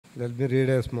Let me read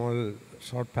a small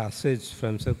short passage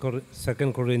from 2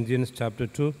 Corinthians chapter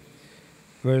 2,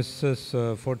 verses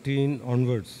 14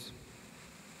 onwards.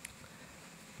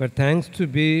 But thanks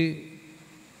be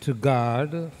to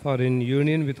God, for in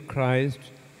union with Christ,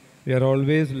 we are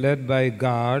always led by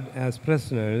God as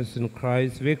prisoners in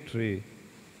Christ's victory,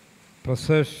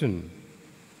 procession.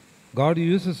 God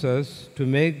uses us to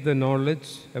make the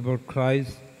knowledge about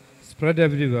Christ spread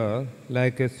everywhere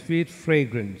like a sweet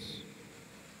fragrance.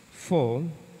 For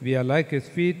we are like a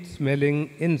sweet-smelling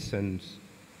incense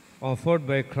offered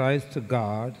by Christ to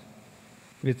God,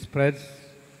 which spreads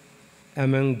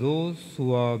among those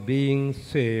who are being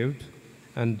saved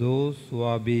and those who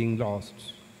are being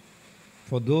lost.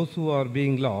 For those who are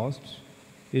being lost,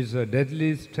 it is a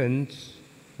deadly stench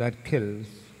that kills,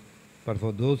 but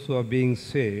for those who are being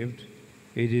saved,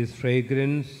 it is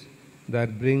fragrance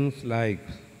that brings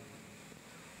life.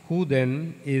 Who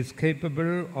then is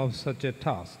capable of such a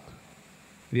task?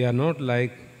 We are not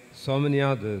like so many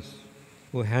others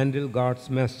who handle God's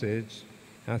message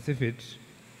as if it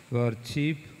were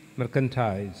cheap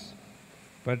merchandise.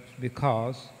 But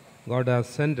because God has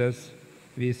sent us,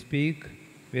 we speak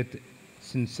with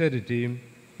sincerity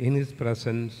in His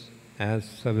presence as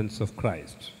servants of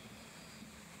Christ.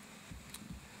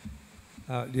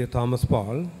 Dear Thomas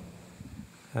Paul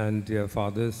and dear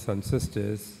fathers and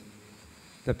sisters,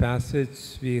 the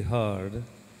passage we heard,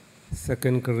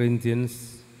 2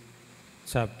 Corinthians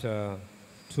chapter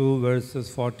 2,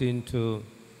 verses 14 to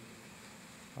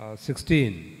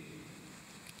 16.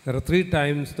 There are 3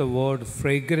 times the word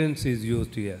fragrance is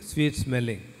used here, sweet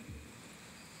smelling.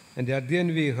 And at the end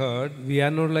we heard, we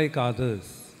are not like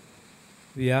others.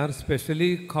 We are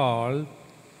specially called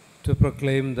to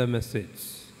proclaim the message.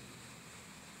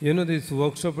 You know, this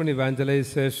workshop on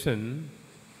evangelization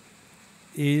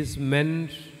is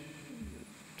meant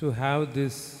to have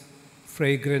this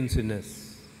fragrance in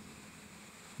us,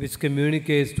 which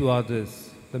communicates to others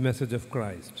the message of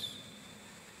Christ.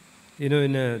 You know,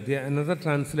 in another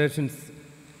translation,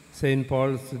 St.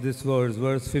 Paul's, this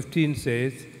verse 15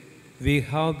 says, we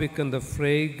have become the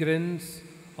fragrance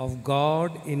of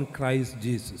God in Christ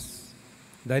Jesus.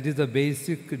 That is the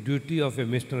basic duty of a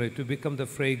missionary, to become the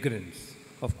fragrance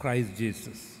of Christ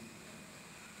Jesus.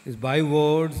 It's by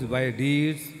words, by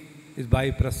deeds, it's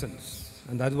by presence.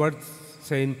 And that's what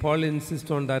St. Paul insists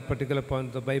on, that particular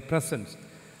point, by presence.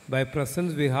 By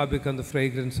presence, we have become the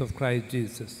fragrance of Christ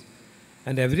Jesus.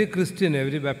 And every Christian,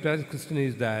 every baptized Christian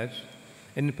is that,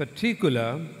 in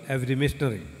particular, every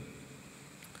missionary.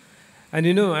 And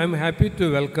you know, I'm happy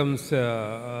to welcome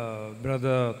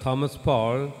Brother Thomas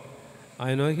Paul.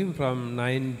 I know him from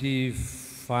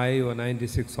 95 or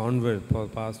 96 onward, for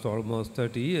the past almost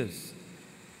 30 years.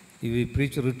 We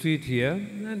preach a retreat here,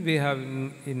 and we have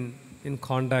in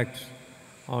contact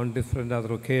on different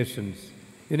other occasions.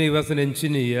 You know, he was an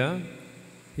engineer.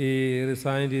 He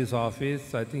resigned his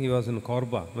office. I think he was in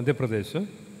Korba, Madhya Pradesh.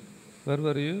 Where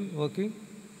were you working?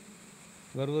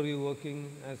 Where were you working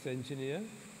as an engineer?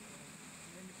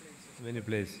 Many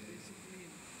places. Basically in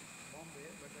Bombay,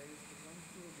 but I used to come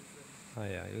to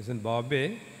different... Yeah, he was in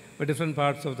Bombay, but different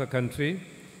parts of the country.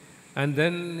 And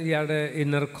then he had an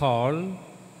inner call,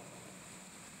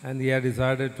 and he had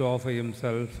decided to offer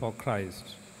himself for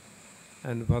Christ.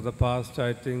 And for the past,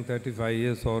 I think, 35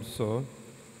 years or so,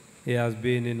 he has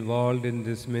been involved in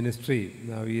this ministry.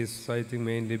 Now he is, I think,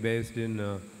 mainly based in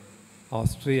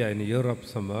Austria, in Europe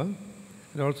somewhere.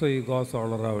 And also he goes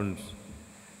all around.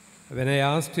 When I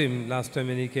asked him, last time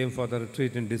when he came for the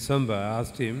retreat in December, I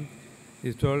asked him,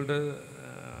 he told,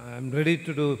 I'm ready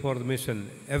to do for the mission,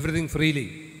 everything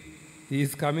freely. He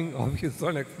is coming of his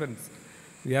own expense.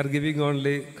 We are giving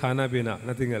only khana bina,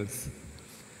 nothing else.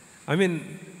 I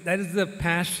mean, that is the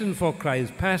passion for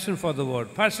Christ, passion for the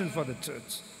word, passion for the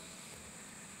church.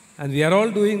 And we are all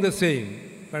doing the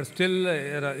same, but still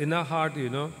in our heart, you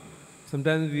know,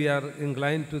 sometimes we are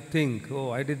inclined to think,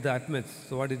 oh, I did that much,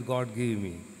 so what did God give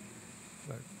me?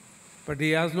 But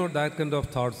he has not that kind of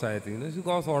thoughts, I think. He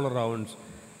goes all around,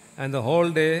 and the whole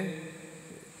day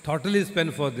totally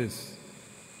spent for this.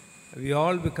 We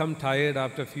all become tired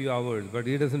after a few hours, but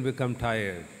he doesn't become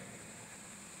tired.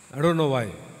 I don't know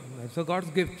why. So God's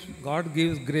gift. God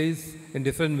gives grace in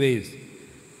different ways.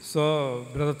 So,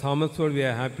 Brother Thomas, we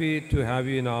are happy to have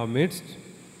you in our midst,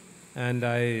 and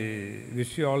I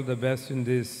wish you all the best in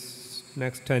this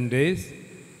next 10 days.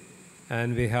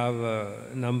 And we have a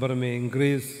number may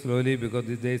increase slowly because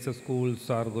these days the schools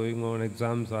are going on,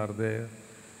 exams are there,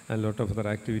 and a lot of other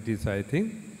activities, I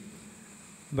think.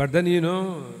 But then, you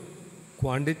know,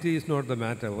 quantity is not the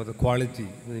matter, or the quality.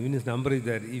 Even his number is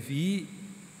there. If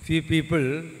few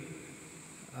people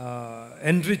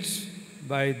enrich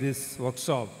by this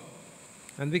workshop,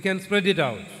 and we can spread it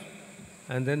out,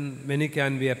 and then many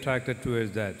can be attracted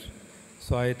towards that.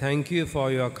 So I thank you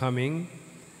for your coming,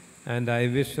 and I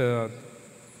wish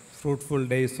fruitful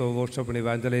days of worship and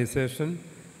evangelization,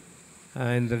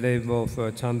 and the name of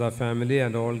Chanda family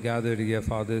and all gathered here,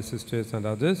 fathers, sisters, and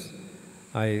others.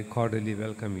 I cordially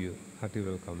welcome you. Hearty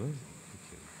welcome. Thank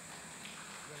you.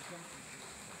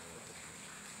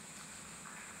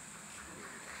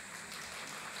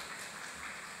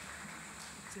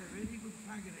 It's a very good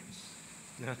fragrance.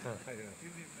 Really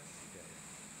blessed.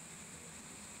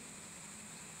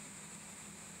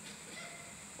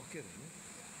 Okay.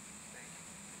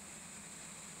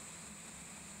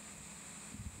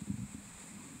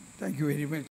 Thank you very much.